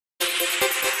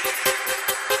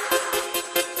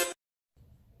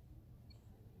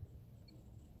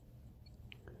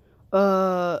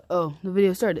Oh, the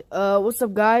video started. What's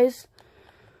up, guys?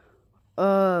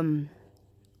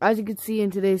 As you can see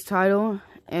in today's title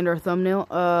and our thumbnail,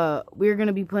 we're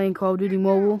gonna be playing Call of Duty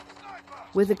Mobile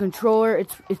with a controller.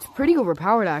 It's pretty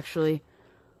overpowered, actually.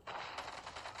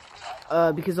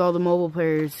 Because all the mobile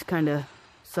players kind of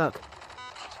suck.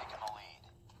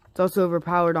 It's also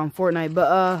overpowered on Fortnite,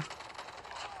 but,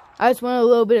 I just wanted a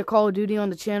little bit of Call of Duty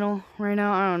on the channel right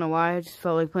now. I don't know why, I just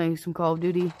felt like playing some Call of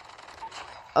Duty.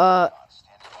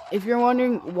 If you're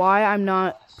wondering why I'm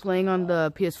not playing on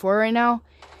the PS4 right now,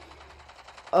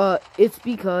 it's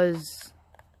because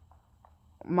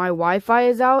my Wi-Fi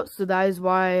is out, so that is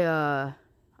why,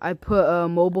 I put a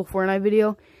mobile Fortnite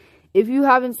video. If you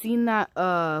haven't seen that,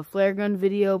 flare gun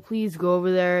video, please go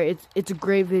over there. It's a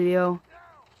great video,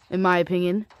 in my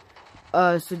opinion.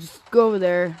 So just go over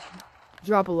there,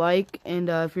 drop a like, and,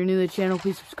 if you're new to the channel,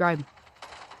 please subscribe.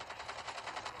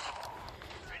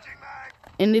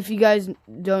 And if you guys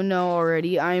don't know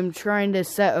already, I am trying to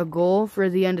set a goal for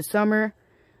the end of summer.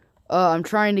 I'm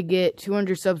trying to get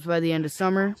 200 subs by the end of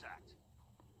summer.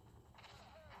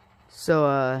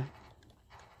 So,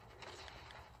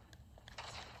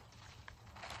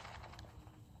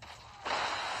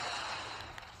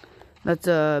 that's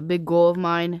a big goal of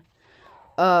mine.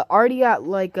 Already at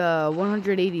like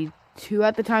 182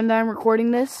 at the time that I'm recording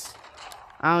this.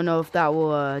 I don't know if that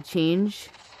will change.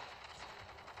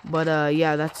 But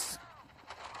yeah, that's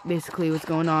basically what's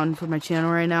going on for my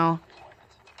channel right now.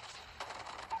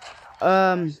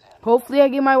 Hopefully I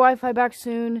get my Wi-Fi back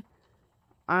soon.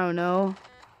 I don't know.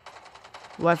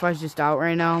 Wi-Fi's just out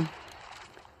right now.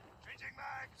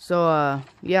 So,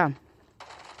 yeah.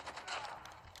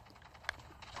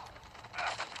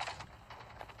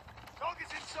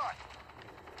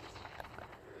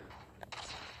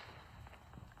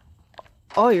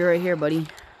 Oh, you're right here, buddy.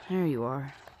 There you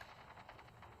are.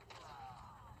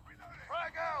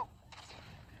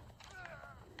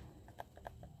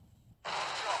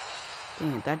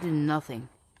 Dang it, that did nothing.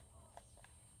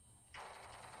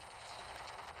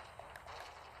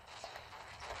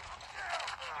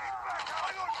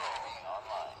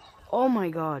 Oh my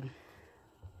god.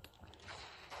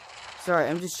 Sorry,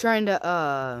 I'm just trying to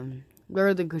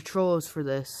learn the controls for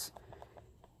this.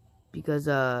 Because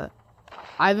I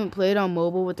haven't played on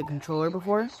mobile with the controller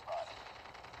before.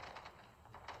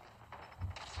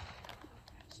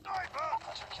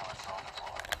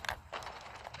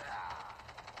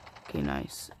 Okay,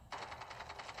 nice.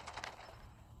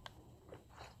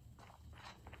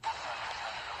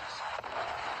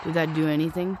 Did that do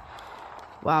anything?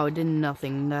 Wow, it did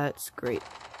nothing. That's great.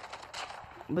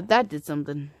 But that did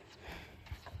something.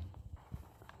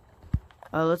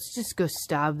 Let's just go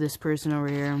stab this person over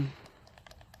here.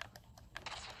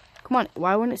 Come on,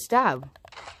 why wouldn't it stab?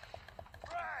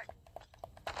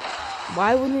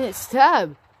 Why wouldn't it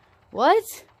stab? What?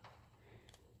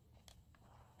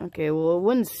 Okay, well, it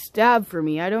wouldn't stab for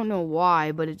me. I don't know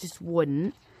why, but it just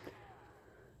wouldn't.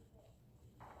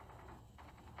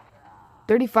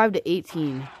 35 to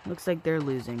 18. Looks like they're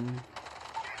losing.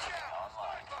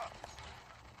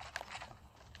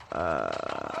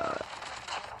 I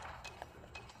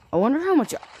wonder how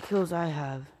much kills I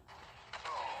have.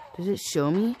 Does it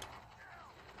show me?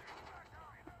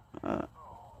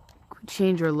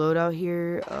 Change our loadout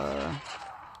here.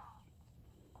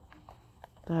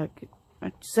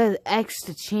 It says X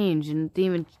to change, and it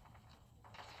didn't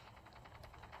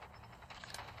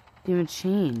even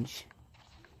change.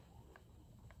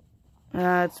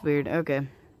 That's weird. Okay.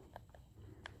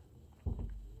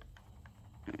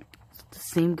 Is it the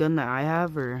same gun that I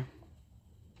have, or?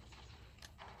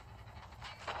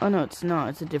 Oh no, it's not.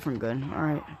 It's a different gun.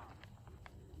 Alright.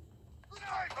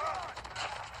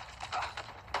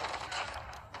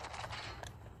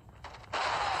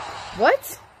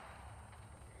 What?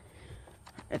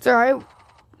 It's alright.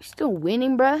 We're still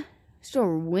winning, bruh.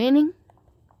 Still winning.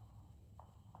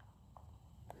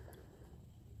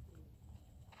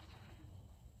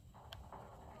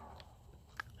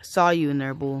 I saw you in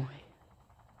there, boy.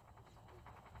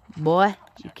 Boy,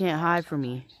 you can't hide from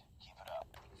me.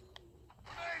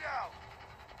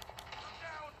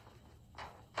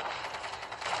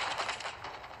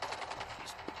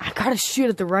 I gotta shoot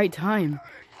at the right time.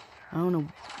 I don't know.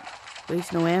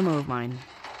 Waste no ammo of mine.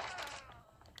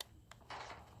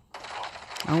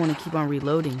 I want to keep on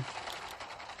reloading.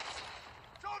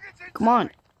 Come on.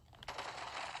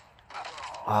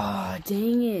 Ah, oh,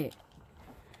 dang it.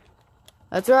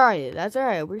 That's alright. That's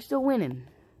alright. We're still winning.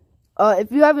 If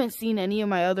you haven't seen any of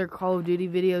my other Call of Duty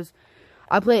videos,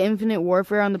 I play Infinite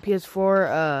Warfare on the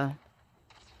PS4.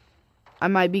 I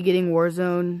might be getting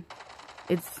Warzone.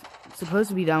 It's supposed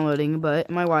to be downloading, but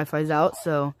my Wi-Fi's out,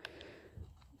 so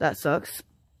That sucks.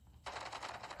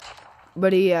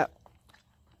 But yeah.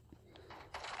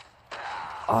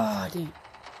 Oh, dang.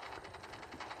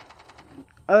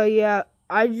 Oh, yeah.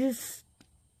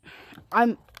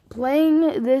 I'm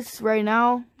playing this right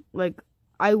now. Like,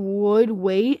 I would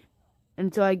wait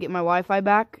until I get my Wi-Fi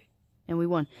back. And we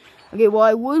won. Okay, well,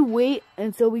 I would wait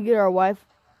until we get our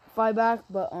Wi-Fi back.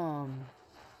 But,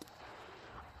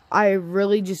 I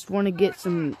really just want to get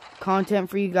some content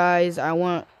for you guys. I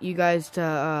want you guys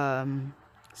to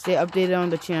stay updated on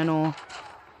the channel.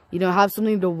 You know, have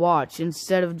something to watch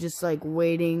instead of just like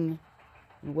waiting.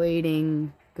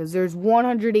 Because there's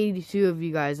 182 of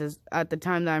you guys at the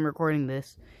time that I'm recording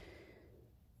this.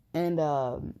 And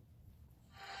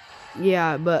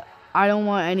yeah, but I don't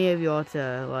want any of y'all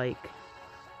to like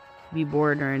be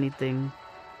bored or anything.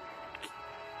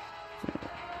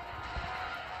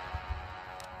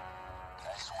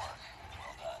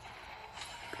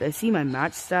 Could I see my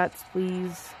match stats,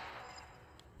 please?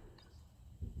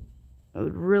 I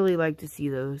would really like to see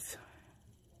those.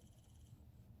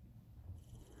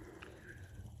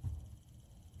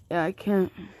 Yeah, I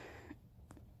can't.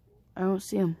 I don't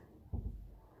see them.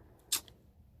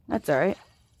 That's alright.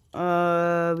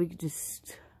 We could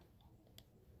just...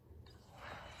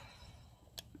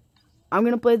 I'm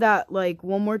gonna play that, like,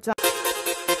 one more time.